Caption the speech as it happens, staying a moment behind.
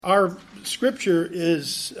Our scripture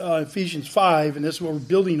is Ephesians 5, and this is what we're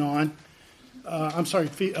building on.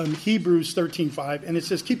 Hebrews 13:5, and it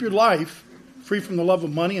says, keep your life free from the love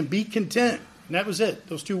of money and be content. And that was it,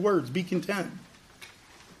 those two words, be content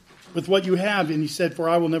with what you have. And he said, for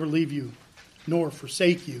I will never leave you nor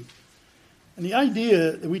forsake you. And the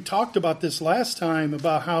idea that we talked about this last time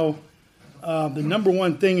about how the number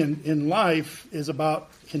one thing in life is about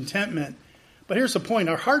contentment. But here's the point.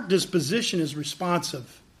 Our heart disposition is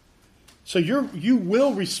responsive. So you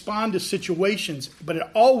will respond to situations, but it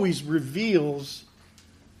always reveals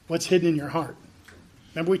what's hidden in your heart.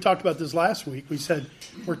 Remember we talked about this last week. We said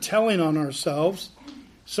we're telling on ourselves,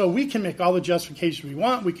 so we can make all the justifications we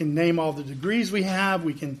want. We can name all the degrees we have.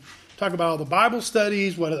 We can talk about all the Bible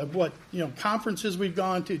studies, what conferences we've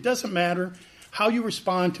gone to. It doesn't matter. How you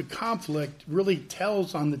respond to conflict really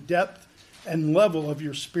tells on the depth and level of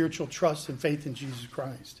your spiritual trust and faith in Jesus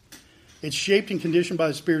Christ. It's shaped and conditioned by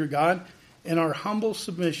the Spirit of God and our humble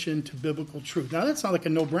submission to biblical truth. Now, that's not like a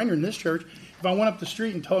no-brainer in this church. If I went up the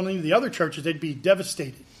street and told any of the other churches, they'd be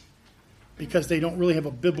devastated because they don't really have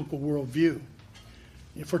a biblical worldview.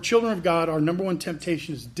 For children of God, our number one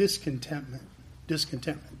temptation is discontentment.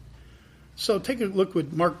 Discontentment. So take a look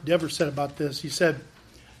what Mark Dever said about this. He said,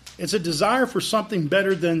 it's a desire for something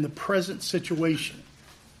better than the present situation.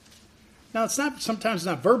 Now, sometimes it's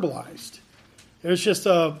not verbalized. There's just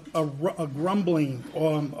a grumbling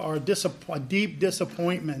or a deep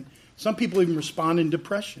disappointment. Some people even respond in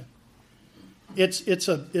depression. It's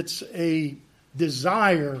a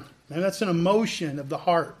desire, and that's an emotion of the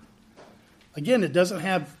heart. Again, it doesn't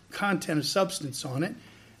have content or substance on it.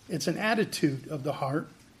 It's an attitude of the heart.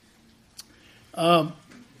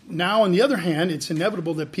 Now, on the other hand, it's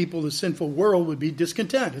inevitable that people in the sinful world would be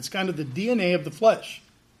discontent. It's kind of the DNA of the flesh.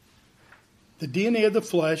 The DNA of the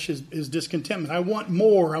flesh is discontentment. I want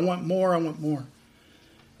more, I want more, I want more.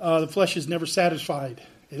 The flesh is never satisfied.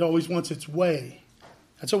 It always wants its way.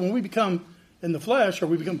 And so when we become in the flesh or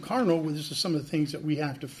we become carnal, well, this is some of the things that we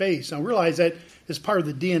have to face. Now realize that is part of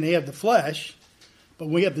the DNA of the flesh, but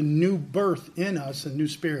we have the new birth in us, a new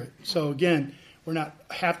spirit. So again, we're not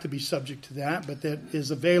have to be subject to that, but that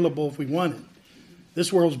is available if we want it.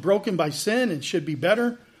 This world is broken by sin and should be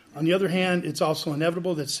better. On the other hand, it's also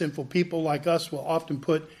inevitable that sinful people like us will often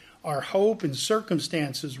put our hope in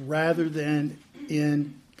circumstances rather than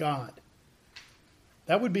in God.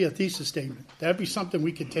 That would be a thesis statement. That would be something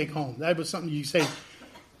we could take home. That was something you say.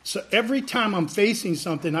 So every time I'm facing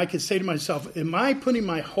something, I could say to myself, am I putting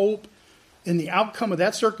my hope in the outcome of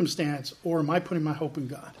that circumstance, or am I putting my hope in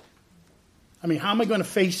God? I mean, how am I going to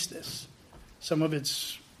face this? Some of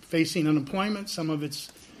it's facing unemployment. Some of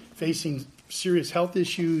it's facing serious health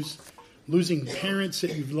issues, losing parents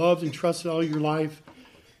that you've loved and trusted all your life.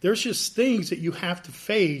 There's just things that you have to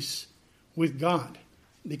face with God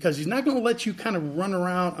because he's not going to let you kind of run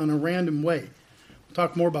around in a random way. We'll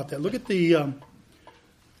talk more about that. Look at the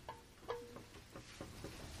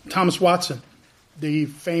Thomas Watson, the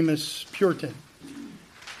famous Puritan.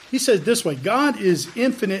 He says this way, God is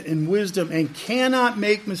infinite in wisdom and cannot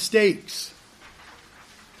make mistakes.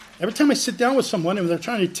 Every time I sit down with someone and they're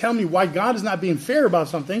trying to tell me why God is not being fair about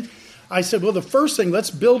something, I said, well, the first thing,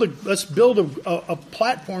 let's build a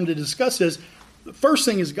platform to discuss this. The first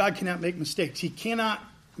thing is God cannot make mistakes. He cannot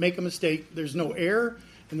make a mistake. There's no error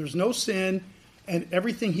and there's no sin, and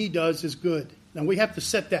everything he does is good. Now, we have to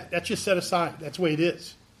set that. That's just set aside. That's the way it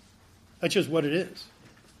is. That's just what it is.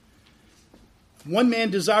 One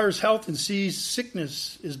man desires health and sees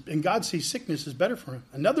sickness, and God sees sickness is better for him.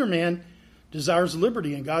 Another man desires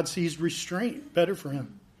liberty, and God sees restraint better for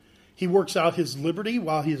him. He works out his liberty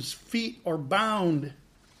while his feet are bound.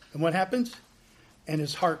 And what happens? And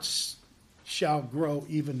his heart shall grow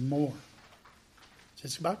even more.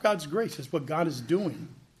 It's about God's grace. It's what God is doing.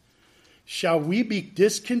 Shall we be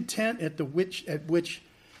discontent at which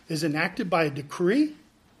is enacted by a decree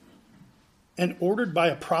and ordered by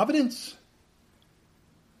a providence?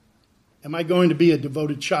 Am I going to be a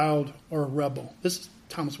devoted child or a rebel?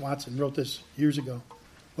 Thomas Watson wrote this years ago.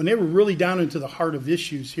 When they were really down into the heart of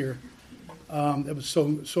issues here, that was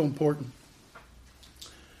so important.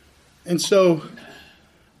 And so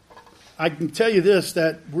I can tell you this,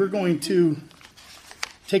 that we're going to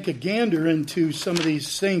take a gander into some of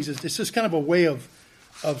these things. This is kind of a way of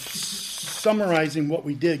summarizing what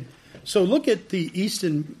we did. So look at the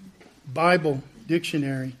Easton Bible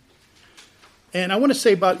Dictionary. And I want to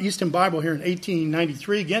say about Easton Bible here in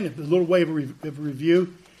 1893, again, a little way of a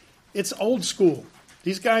review. It's old school.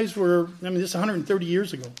 These guys this is 130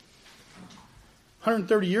 years ago.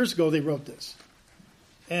 130 years ago they wrote this.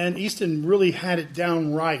 And Easton really had it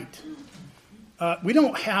down right.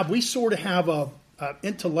 We sort of have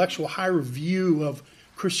intellectual, higher view of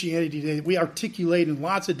Christianity today. We articulate in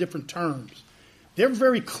lots of different terms. They're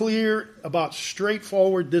very clear about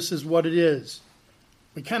straightforward, this is what it is.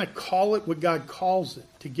 We kind of call it what God calls it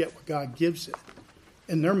to get what God gives it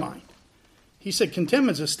in their mind. He said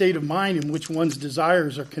contentment is a state of mind in which one's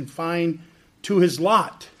desires are confined to his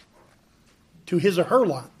lot, to his or her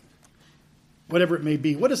lot, whatever it may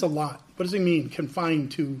be. What is a lot? What does it mean,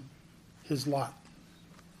 confined to his lot?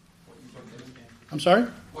 I'm sorry?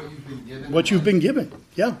 What you've been given. What you've been given.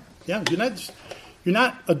 Yeah. You're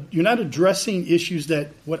not addressing issues that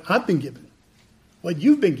what I've been given. What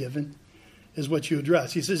you've been given is what you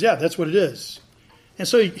address. He says, yeah, that's what it is. And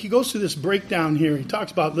so he goes through this breakdown here. He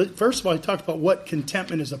talks about, first of all, he talks about what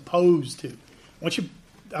contentment is opposed to.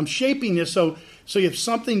 I'm shaping this so you have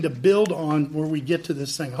something to build on where we get to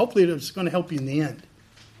this thing. Hopefully it's going to help you in the end.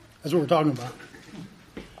 That's what we're talking about.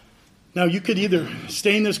 Now, you could either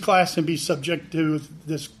stay in this class and be subject to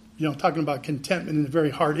this, talking about contentment and a very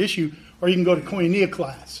hard issue, or you can go to Koinonia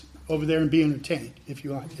class over there and be entertained, if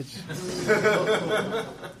you like.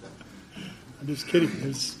 I'm just kidding. I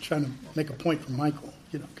was trying to make a point for Michael,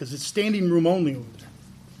 because it's standing room only over there.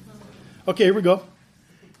 Okay, here we go.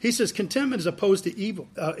 He says contentment is opposed to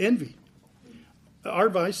envy. Our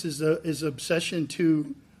vice is obsession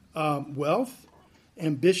to wealth,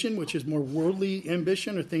 ambition, which is more worldly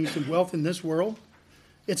ambition or things in wealth in this world.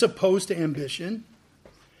 It's opposed to ambition.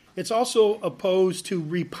 It's also opposed to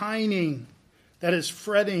repining, that is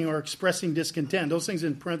fretting or expressing discontent. Those things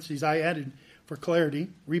in parentheses I added for clarity.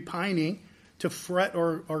 Repining, to fret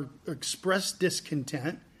or express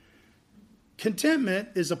discontent. Contentment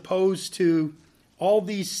is opposed to all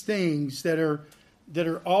these things that are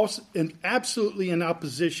absolutely in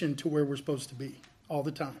opposition to where we're supposed to be all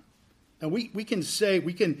the time. Now we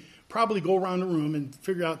can probably go around the room and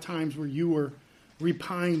figure out times where you were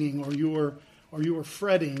repining or you were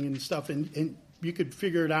fretting and stuff, and you could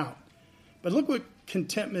figure it out. But look what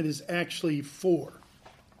contentment is actually for.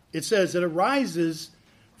 It says it arises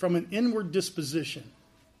from an inward disposition.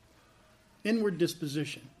 Inward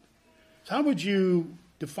disposition. So how would you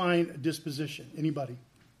define a disposition? Anybody?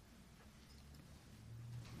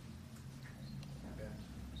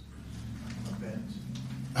 A bent.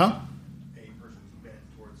 Huh? A person's bent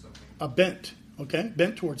towards something. A bent. Okay,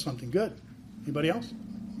 bent towards something. Good. Anybody else?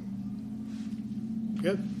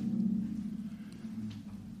 Good.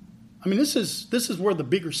 I mean, this is where the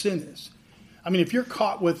bigger sin is. I mean, if you're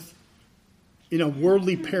caught with,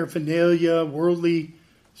 worldly paraphernalia, worldly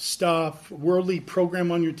stuff, worldly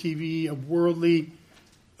program on your TV, worldly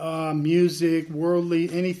music, worldly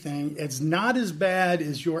anything, it's not as bad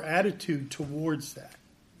as your attitude towards that.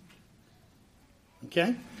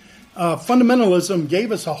 Okay? Fundamentalism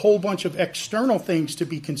gave us a whole bunch of external things to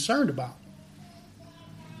be concerned about.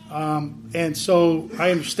 And so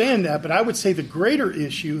I understand that, but I would say the greater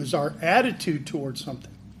issue is our attitude towards something.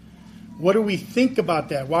 What do we think about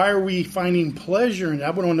that? Why are we finding pleasure in it?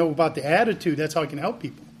 I want to know about the attitude. That's how I can help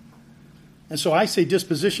people. And so I say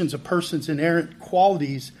dispositions of person's inherent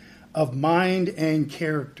qualities of mind and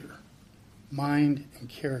character. Mind and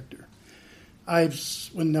character.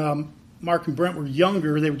 When Mark and Brent were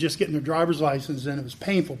younger, they were just getting their driver's license, and it was a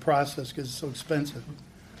painful process because it's so expensive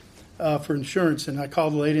for insurance. And I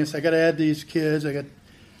called the lady and said, I got to add these kids. I got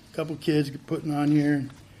a couple kids putting on here.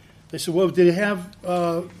 And they said, well, did they have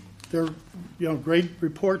their grade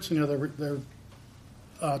reports and their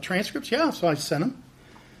transcripts? Yeah, so I sent them.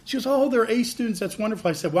 She goes, oh, they're A students. That's wonderful.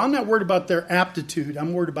 I said, well, I'm not worried about their aptitude.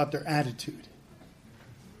 I'm worried about their attitude.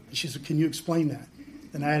 And she said, can you explain that?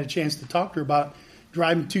 And I had a chance to talk to her about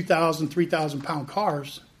driving 2,000, 3,000-pound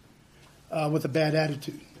cars with a bad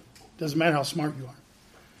attitude. Doesn't matter how smart you are.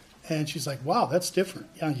 And she's like, wow, that's different.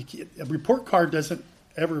 A report card doesn't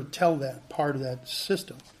ever tell that part of that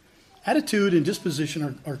system. Attitude and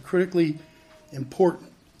disposition are critically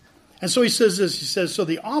important. And so he says this. He says, so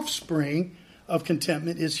the offspring of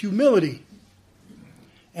contentment is humility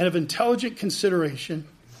and of intelligent consideration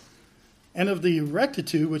and of the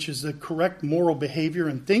rectitude, which is the correct moral behavior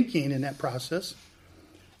and thinking in that process,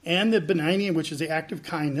 and the benignity, which is the act of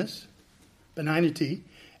kindness, benignity.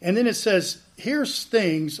 And then it says, here's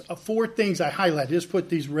four things I highlighted. Just put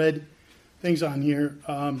these red things on here.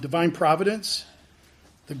 Divine providence,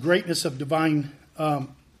 the greatness of divine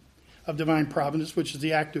providence, which is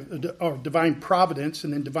the act of divine providence,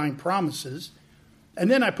 and then divine promises. And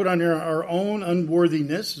then I put on here our own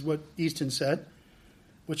unworthiness, is what Easton said,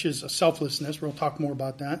 which is a selflessness. We'll talk more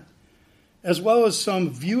about that. As well as some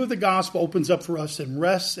view of the gospel opens up for us in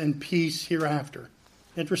rest and peace hereafter.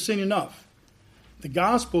 Interesting enough, the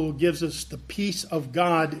gospel gives us the peace of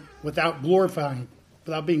God without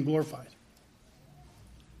being glorified.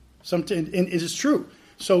 And it is true.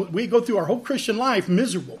 So we go through our whole Christian life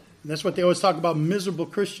miserable. And that's what they always talk about, miserable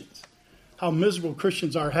Christians. How miserable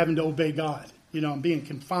Christians are having to obey God, and being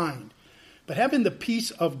confined. But having the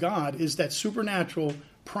peace of God is that supernatural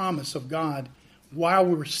promise of God while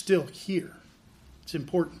we're still here. It's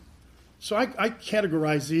important. So I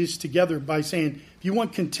categorize these together by saying, if you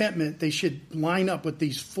want contentment, they should line up with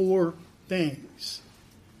these 4 things.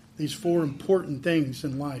 These 4 important things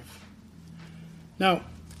in life. Now,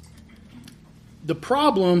 the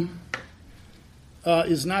problem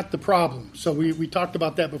is not the problem. So we talked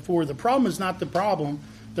about that before. The problem is not the problem.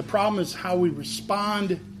 The problem is how we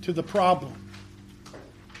respond to the problem.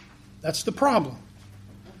 That's the problem.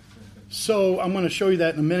 So I'm going to show you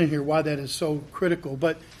that in a minute here, why that is so critical.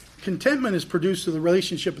 But contentment is produced through the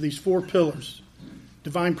relationship of these 4 pillars.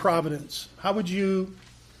 Divine providence. How would you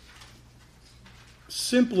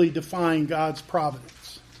simply define God's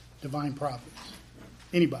providence? Divine providence.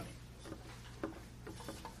 Anybody? The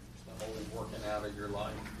whole working out of your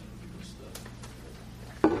life. Just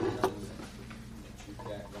the that you've got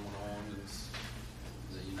going on is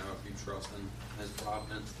that, if you trust in His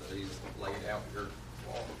providence, that He's laid out your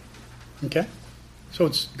walk. Okay. So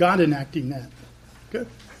it's God enacting that. Good.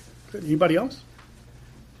 Anybody else?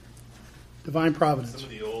 Divine providence. Some of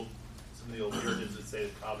the old churches would say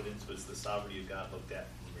that providence was the sovereignty of God looked at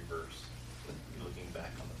in reverse. You're looking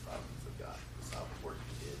back on the providence of God, the sovereign work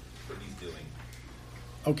He did, what He's doing.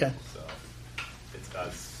 Okay. So it's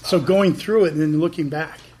God's. So going through it and then looking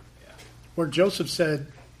back. Yeah. Where Joseph said,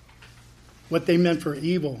 what they meant for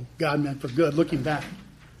evil, God meant for good, looking back.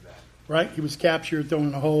 Exactly. Right? He was captured, thrown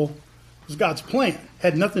in a hole. It was God's plan.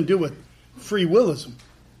 Had nothing to do with free willism.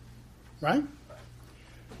 Right?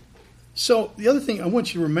 So the other thing I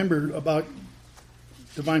want you to remember about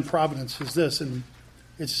divine providence is this, and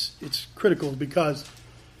it's critical because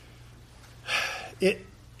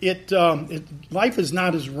life is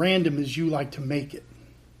not as random as you like to make it.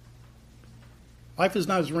 Life is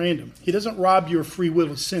not as random. He doesn't rob your free will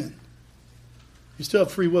to sin. You still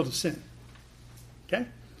have free will to sin. Okay?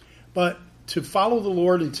 But to follow the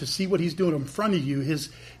Lord and to see what He's doing in front of you,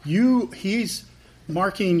 He's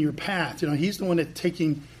marking your path. He's the one that's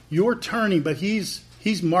taking your turning, but He's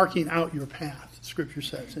marking out your path, Scripture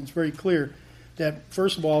says. And it's very clear that,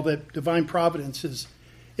 first of all, that divine providence is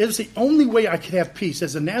the only way I could have peace.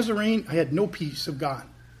 As a Nazarene, I had no peace of God,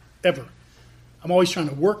 ever. I'm always trying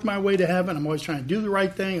to work my way to heaven. I'm always trying to do the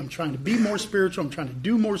right thing. I'm trying to be more spiritual. I'm trying to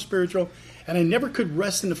do more spiritual. And I never could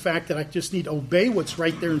rest in the fact that I just need to obey what's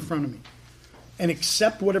right there in front of me and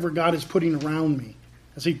accept whatever God is putting around me.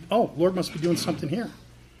 I say, oh, Lord must be doing something here.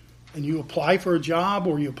 And you apply for a job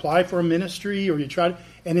or you apply for a ministry or you try to,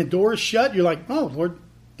 and the door is shut. You're like, oh, Lord,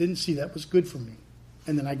 didn't see that was good for me.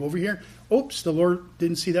 And then I go over here. Oops, the Lord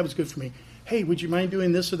didn't see that was good for me. Hey, would you mind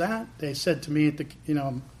doing this or that? They said to me,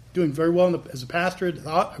 I'm doing very well as a pastor. I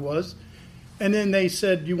thought I was. And then they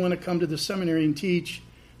said, you want to come to the seminary and teach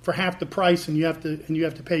for half the price, and you have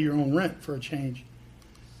to pay your own rent for a change.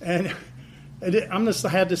 And I'm just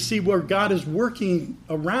had to see where God is working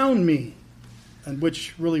around me, and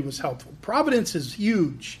which really was helpful. Providence is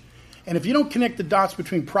huge. And if you don't connect the dots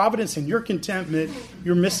between providence and your contentment,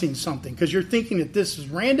 you're missing something because you're thinking that this is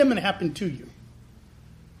random and happened to you.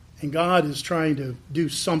 And God is trying to do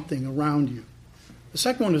something around you. The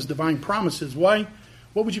second one is divine promises. Why?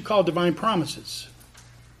 What would you call divine promises?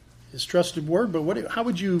 His trusted word, but how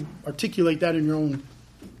would you articulate that in your own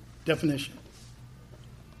definition?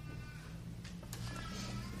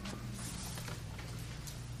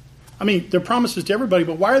 I mean, they're promises to everybody,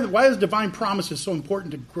 but why is divine promises so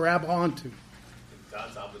important to grab onto?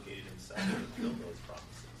 God's obligated Himself to fulfill those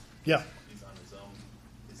promises. Yeah. He's on His own.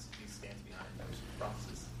 He stands behind those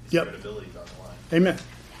promises. His Yep. credibility is on the line. Amen.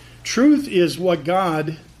 Truth is what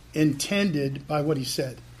God intended by what He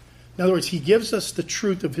said. In other words, He gives us the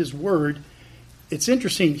truth of His word. It's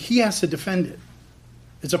interesting. He has to defend it.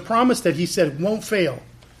 It's a promise that He said won't fail.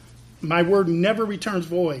 My word never returns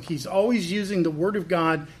void. He's always using the word of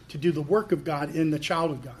God to do the work of God in the child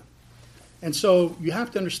of God. And so you have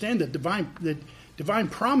to understand that divine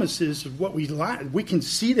promises is what we like. We can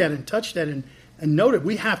see that and touch that and note it.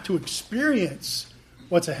 We have to experience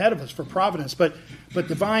what's ahead of us for providence. But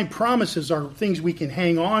divine promises are things we can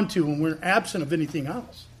hang on to when we're absent of anything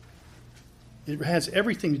else. It has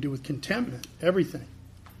everything to do with contentment, everything.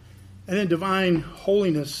 And then divine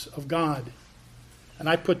holiness of God. And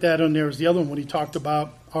I put that on there as the other one when he talked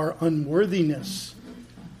about our unworthiness.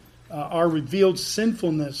 Our revealed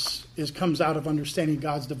sinfulness comes out of understanding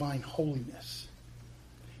God's divine holiness.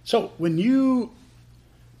 So when you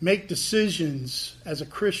make decisions as a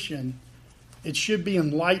Christian, it should be in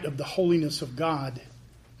light of the holiness of God,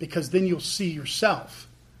 because then you'll see yourself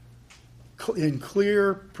in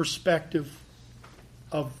clear perspective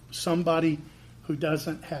of somebody who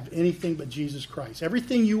doesn't have anything but Jesus Christ.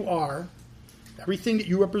 Everything you are, everything that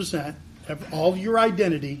you represent, all of your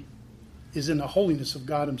identity is in the holiness of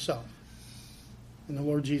God himself, in the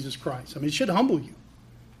Lord Jesus Christ. I mean, it should humble you.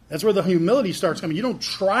 That's where the humility starts coming. You don't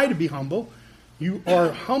try to be humble. You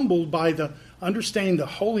are humbled by the understanding the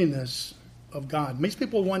holiness of God. Most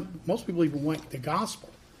people even want the gospel.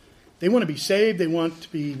 They want to be saved. They want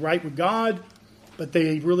to be right with God, but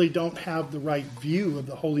they really don't have the right view of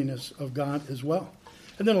the holiness of God as well.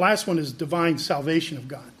 And then the last one is divine salvation of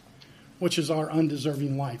God, which is our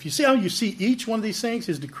undeserving life. You see how you see each one of these things?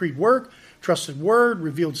 His decreed work, trusted word,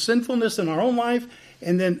 revealed sinfulness in our own life,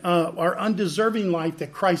 and then our undeserving life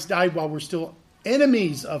that Christ died while we're still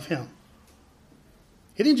enemies of him.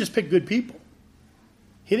 He didn't just pick good people.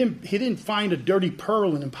 He didn't find a dirty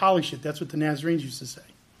pearl and then polish it. That's what the Nazarenes used to say.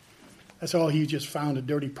 That's all. He just found a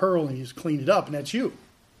dirty pearl and he just cleaned it up, and that's you,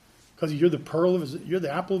 because you're the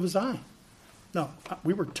apple of his eye. No,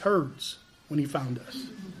 we were turds when he found us.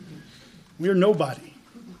 We are nobody.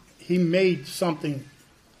 He made something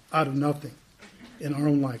out of nothing in our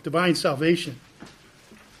own life. Divine salvation.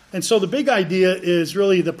 And so the big idea is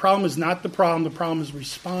really the problem is not the problem. The problem is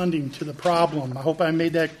responding to the problem. I hope I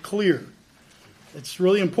made that clear. It's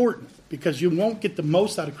really important because you won't get the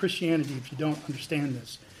most out of Christianity if you don't understand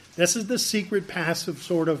this. This is the secret, passive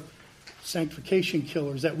sort of sanctification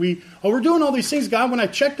killers that we're doing all these things, God. When I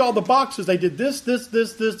checked all the boxes, I did this,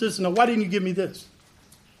 and why didn't you give me this?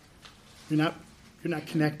 You're not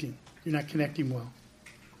connecting. You're not connecting well.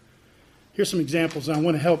 Here's some examples. I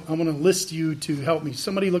want to list you to help me.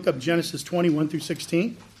 Somebody look up Genesis 21 through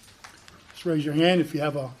 16. Just raise your hand if you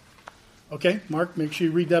have a... Okay, Mark, make sure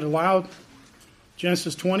you read that aloud.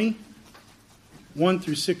 Genesis 20, 1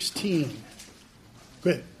 through 16.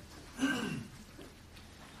 Good.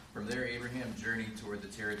 From there Abraham journeyed toward the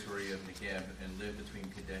territory of Negev and lived between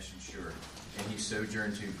Kadesh and Shur. And he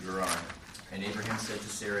sojourned to Gerar. And Abraham said to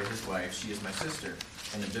Sarah his wife, "She is my sister."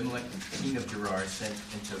 And Abimelech, king of Gerar, sent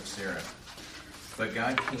and took Sarah. But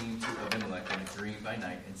God came to Abimelech in a dream by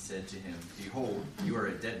night and said to him, "Behold, you are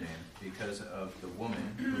a dead man because of the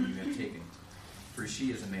woman whom you have taken, for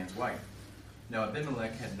she is a man's wife." Now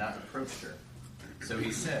Abimelech had not approached her. So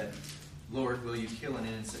he said, "Lord, will you kill an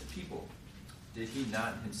innocent people? Did he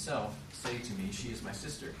not himself say to me, 'She is my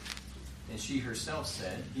sister'?" And she herself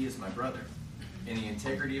said, "He is my brother. In the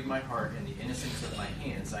integrity of my heart and the innocence of my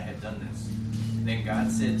hands I had done this." Then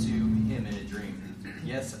God said to him in a dream,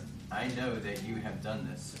 "Yes, I know that you have done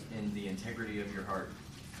this in the integrity of your heart,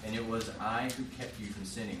 and it was I who kept you from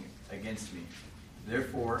sinning against me.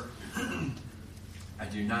 Therefore, I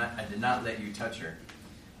did not let you touch her.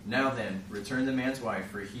 Now then, return the man's wife,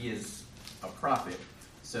 for he is a prophet,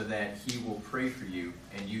 so that he will pray for you,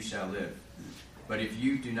 and you shall live. But if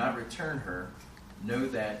you do not return her, know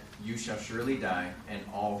that you shall surely die, and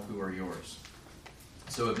all who are yours."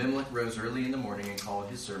 So Abimelech rose early in the morning and called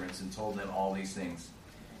his servants and told them all these things.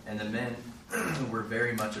 And the men were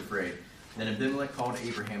very much afraid. Then Abimelech called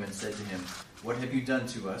Abraham and said to him, "What have you done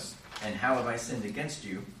to us, and how have I sinned against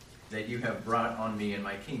you, that you have brought on me and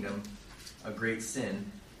my kingdom a great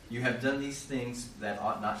sin? You have done these things that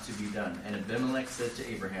ought not to be done." And Abimelech said to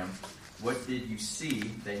Abraham, "What did you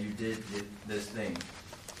see that you did this thing?"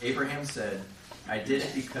 Abraham said, "I did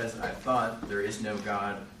it because I thought there is no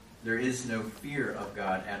fear of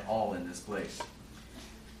God at all in this place.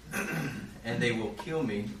 And they will kill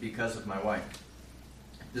me because of my wife.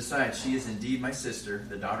 Besides, she is indeed my sister,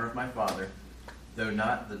 the daughter of my father, though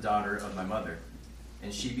not the daughter of my mother.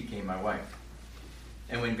 And she became my wife.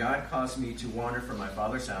 And when God caused me to wander from my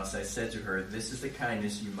father's house, I said to her, 'This is the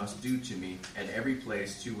kindness you must do to me at every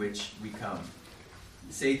place to which we come.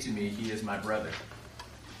 Say to me, he is my brother.'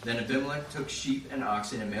 Then Abimelech took sheep and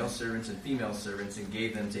oxen and male servants and female servants and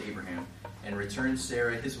gave them to Abraham, and returned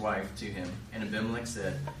Sarah his wife to him. And Abimelech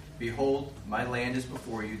said, 'Behold, my land is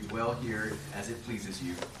before you. Dwell here as it pleases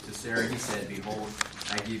you.' To Sarah he said, 'Behold,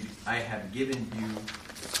 I have given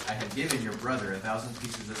your brother 1,000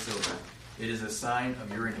 pieces of silver. It is a sign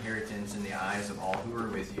of your inheritance in the eyes of all who are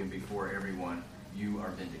with you. Before everyone, you are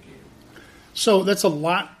vindicated.'" So that's a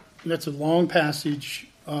lot. That's a long passage.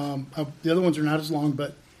 The other ones are not as long,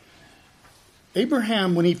 but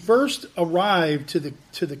Abraham, when he first arrived to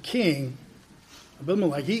the king,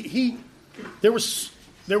 Abimelech, there was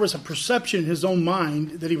a perception in his own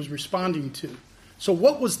mind that he was responding to. So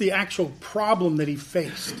what was the actual problem that he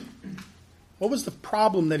faced? What was the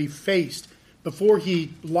problem that he faced before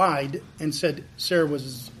he lied and said Sarah was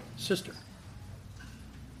his sister?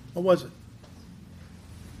 What was it?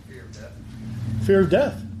 Fear of death. Fear of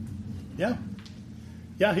death. Yeah.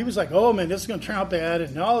 Yeah, he was like, oh, man, this is going to turn out bad,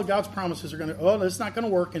 and all God's promises are going to, it's not going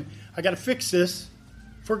to work, and I got to fix this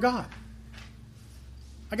for God.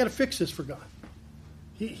 I got to fix this for God.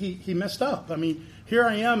 He messed up. I mean, here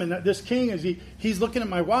I am, and this king, he's looking at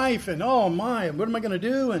my wife, and oh, my, what am I going to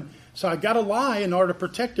do? And so I got to lie in order to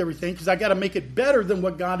protect everything, because I got to make it better than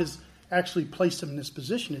what God has actually placed him in this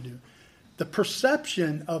position to do. The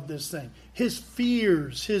perception of this thing, his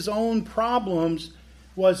fears, his own problems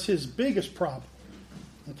was his biggest problem.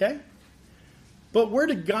 Okay? But where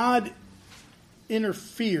did God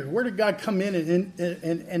interfere? Where did God come in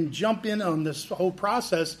and jump in on this whole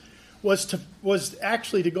process? Was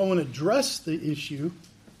actually to go and address the issue.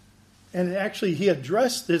 And actually he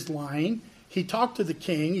addressed his lying. He talked to the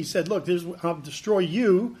king. He said, look, I'll destroy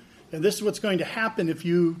you, and this is what's going to happen if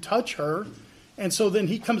you touch her. And so then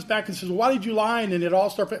he comes back and says, well, why did you lie? And then it all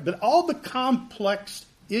started. But all the complex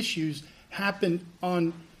issues happened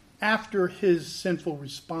after his sinful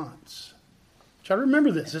response. Try to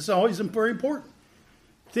remember this. This is always very important.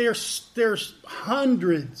 There's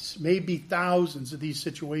hundreds, maybe thousands of these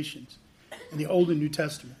situations in the Old and New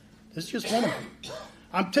Testament. This is just one of them.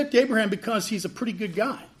 I'm picked Abraham because he's a pretty good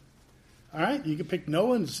guy. All right? You can pick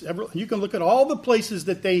Noah, and you can look at all the places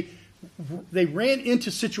that they ran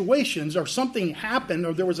into situations, or something happened,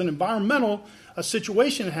 or there was an environmental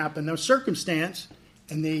situation that happened, a circumstance,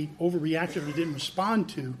 and they overreacted or didn't respond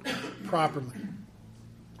to properly.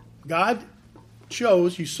 God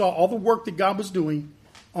chose, you saw all the work that God was doing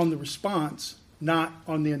on the response, not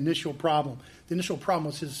on the initial problem. The initial problem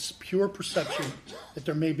was his pure perception that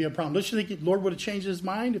there may be a problem. Don't you think the Lord would have changed his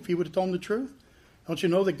mind if he would have told him the truth? Don't you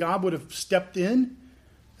know that God would have stepped in?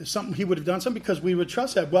 If something, he would have done something, because we would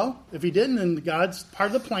trust that. Well, if he didn't, then God's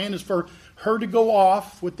part of the plan is for her to go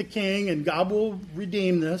off with the king, and God will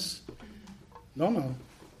redeem this. No.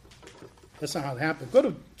 That's not how it happened. Go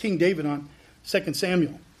to King David on 2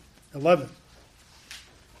 Samuel 11.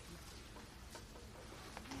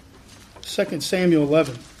 2 Samuel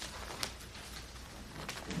 11.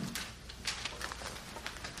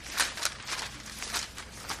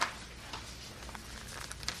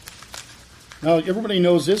 Now, everybody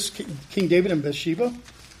knows this, King David and Bathsheba.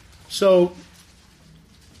 So,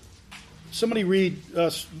 somebody read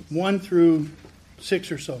 1 through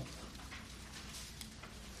 6 or so.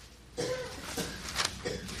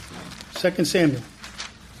 2 Samuel.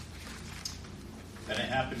 And it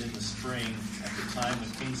happened in the spring, at the time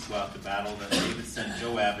when kings go out to battle, that David sent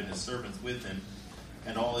Joab and his servants with him,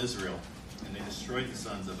 and all Israel. And they destroyed the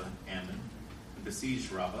sons of Ammon, and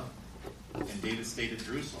besieged Rabbah. And David stayed at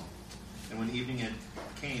Jerusalem. And when evening had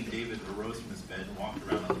came, David arose from his bed and walked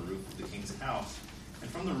around on the roof of the king's house. And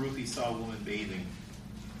from the roof he saw a woman bathing.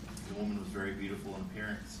 The woman was very beautiful in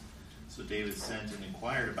appearance. So David sent and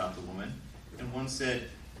inquired about the woman. And one said,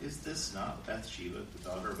 is this not Bathsheba, the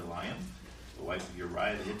daughter of Eliam, the wife of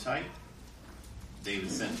Uriah the Hittite? David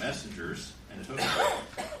sent messengers and took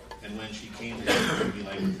her. And when she came to him, he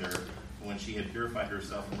lay with her. And when she had purified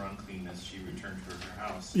herself from her uncleanness, she returned to her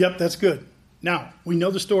house. Yep, that's good. Now, we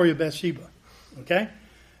know the story of Bathsheba, okay?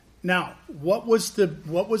 Now, what was the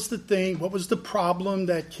problem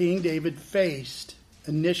that King David faced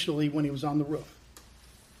initially when he was on the roof?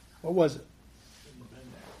 What was it?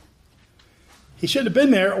 He shouldn't have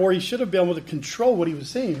been there, or he should have been able to control what he was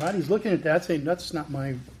seeing, right? He's looking at that saying, that's not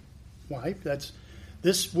my wife.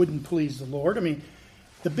 This wouldn't please the Lord. I mean,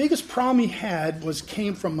 the biggest problem he had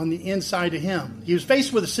came from on the inside of him. He was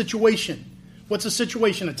faced with a situation. What's a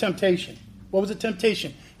situation? A temptation. What was a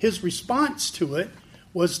temptation? His response to it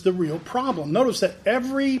was the real problem. Notice that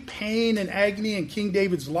every pain and agony in King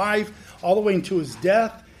David's life, all the way into his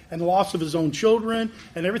death and the loss of his own children,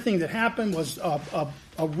 and everything that happened was a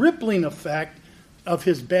rippling effect of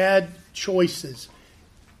his bad choices.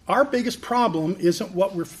 Our biggest problem isn't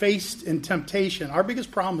what we're faced in temptation. Our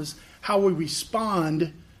biggest problem is how we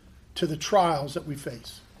respond to the trials that we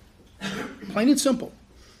face. Plain and simple.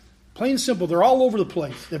 Plain and simple. They're all over the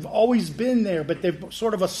place. They've always been there, but they're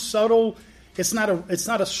sort of a subtle. It's not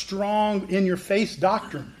a strong in-your-face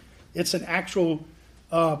doctrine. It's an actual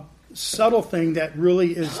subtle thing that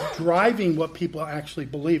really is driving what people actually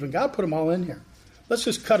believe. And God put them all in here. Let's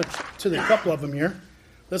just cut it to the couple of them here.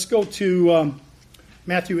 Let's go to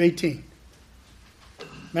Matthew 18.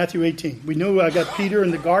 Matthew 18. We knew I got Peter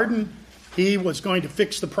in the garden. He was going to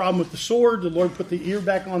fix the problem with the sword. The Lord put the ear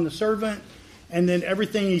back on the servant. And then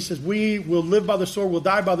everything, he says, we will live by the sword, we'll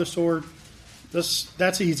die by the sword. That's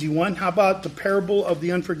an easy one. How about the parable of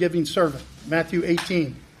the unforgiving servant? Matthew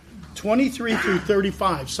 18, 23 through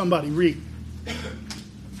 35. Somebody read.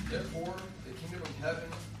 Therefore, the kingdom of heaven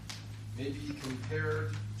may be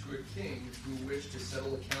compared to a king who wished to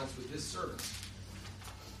settle accounts with his servants.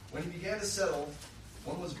 When he began to settle,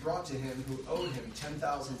 one was brought to him who owed him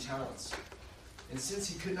 10,000 talents. And since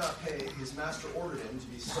he could not pay, his master ordered him to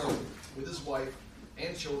be sold with his wife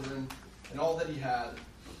and children and all that he had,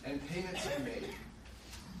 and payment to be made.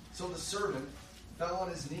 So the servant fell on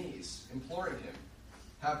his knees, imploring him,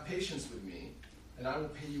 "Have patience with me, and I will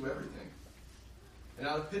pay you everything." And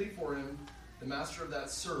out of pity for him, the master of that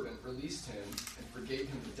servant released him and forgave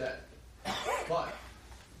him the debt. But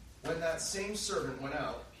when that same servant went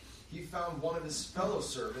out, he found one of his fellow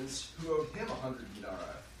servants who owed him 100 denarii.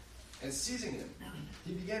 And seizing him,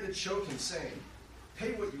 he began to choke him, saying,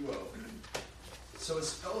 "Pay what you owe." So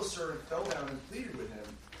his fellow servant fell down and pleaded with him,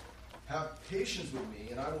 "Have patience with me,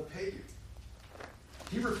 and I will pay you."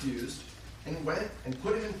 He refused, and went and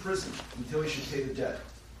put him in prison until he should pay the debt.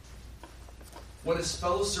 When his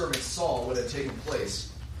fellow servants saw what had taken place,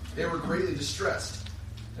 they were greatly distressed,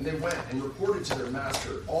 and they went and reported to their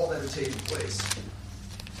master all that had taken place.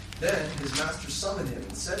 Then his master summoned him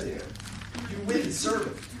and said to him, "You wicked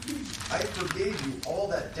servant, I forgave you all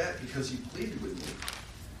that debt because you pleaded with me.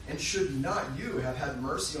 And should not you have had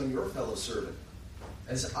mercy on your fellow servant,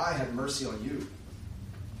 as I had mercy on you?"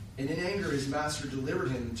 And in anger his master delivered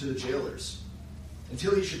him to the jailers,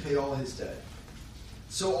 until he should pay all his debt.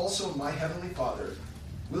 So also my heavenly Father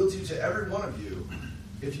will do to every one of you,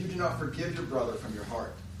 if you do not forgive your brother from your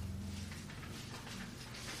heart.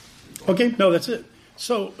 Okay, no, that's it.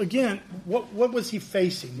 So again, what was he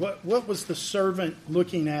facing? What was the servant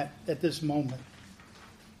looking at this moment?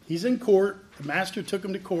 He's in court. The master took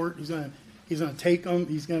him to court. He's gonna take him.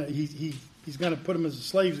 He's gonna put him as a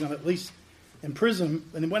slave. He's gonna at least imprison him.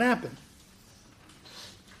 And then what happened?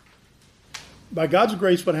 By God's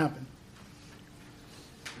grace, what happened?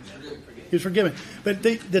 He was forgiven. But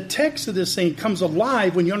the text of this thing comes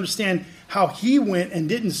alive when you understand how he went and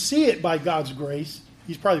didn't see it by God's grace.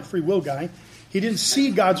 He's probably a free will guy. He didn't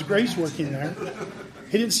see God's grace working there.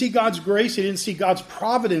 He didn't see God's grace. He didn't see God's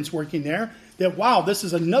providence working there. That, wow, this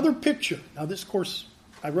is another picture. Now, this, of course,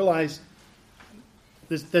 I realize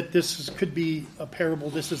that this could be a parable.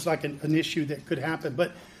 This is like an issue that could happen.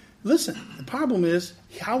 But listen, the problem is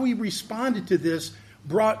how he responded to this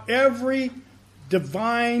brought every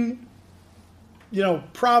divine,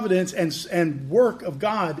 providence and work of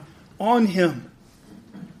God on him.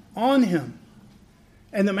 On him.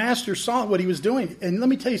 And the master saw what he was doing. And let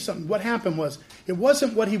me tell you something. What happened was, it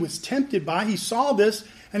wasn't what he was tempted by. He saw this,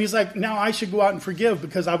 and he's like, now I should go out and forgive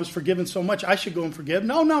because I was forgiven so much. I should go and forgive.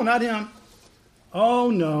 No, not him.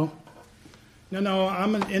 Oh, no. No,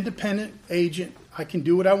 I'm an independent agent. I can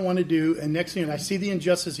do what I want to do. And next thing I see the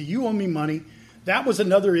injustice of you owe me money. That was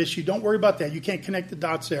another issue. Don't worry about that. You can't connect the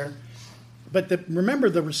dots there. But remember,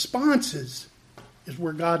 the responses is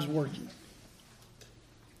where God's working.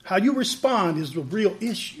 How you respond is the real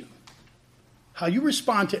issue. How you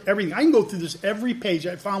respond to everything. I can go through this every page.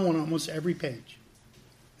 I found one on almost every page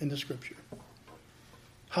in the Scripture.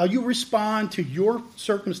 How you respond to your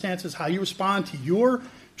circumstances, how you respond to your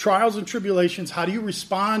trials and tribulations, how do you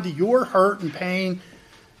respond to your hurt and pain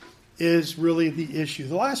is really the issue.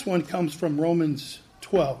 The last one comes from Romans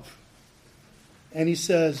 12. And he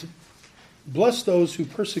says, "Bless those who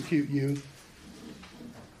persecute you.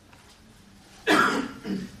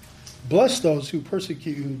 Bless those who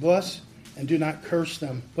persecute you. Bless and do not curse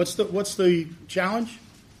them." What's the challenge?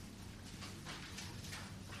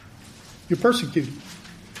 You're persecuted.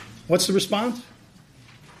 What's the response?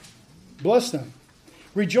 Bless them.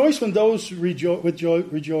 Rejoice when those rejoice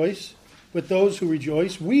with those who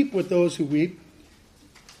rejoice. Weep with those who weep.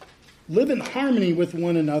 Live in harmony with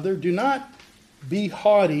one another. Do not be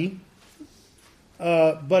haughty,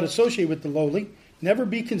 but associate with the lowly. Never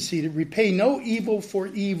be conceited. Repay no evil for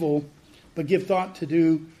evil, but give thought to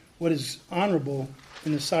do what is honorable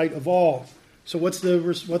in the sight of all. So what's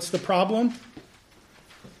the problem?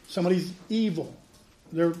 Somebody's evil.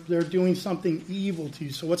 They're doing something evil to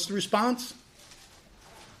you. So what's the response?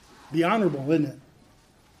 Be honorable, isn't it?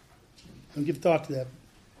 And give thought to that.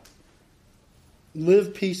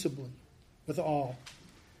 Live peaceably with all.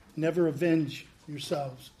 Never avenge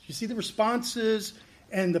yourselves. You see the responses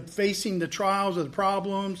and the facing the trials or the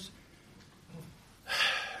problems.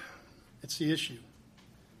 It's the issue.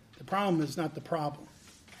 The problem is not the problem.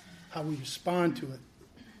 How we respond to it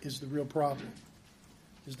is the real problem.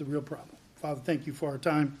 Father, thank you for our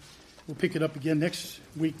time. We'll pick it up again next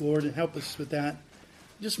week, Lord, and help us with that.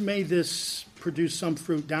 Just may this produce some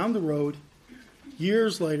fruit down the road,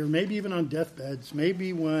 years later, maybe even on deathbeds,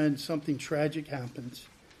 maybe when something tragic happens.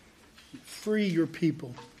 Free your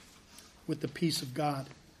people with the peace of God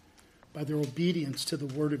by their obedience to the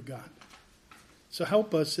Word of God. So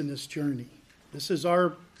help us in this journey. This is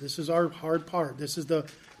our hard part. This is the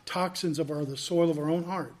toxins of the soil of our own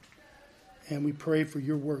heart. And we pray for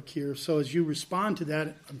your work here. So as you respond to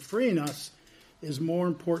that and freeing us is more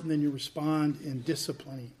important than you respond in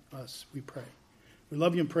disciplining us, we pray. We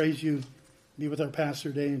love you and praise you. Be with our pastor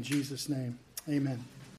today in Jesus' name. Amen.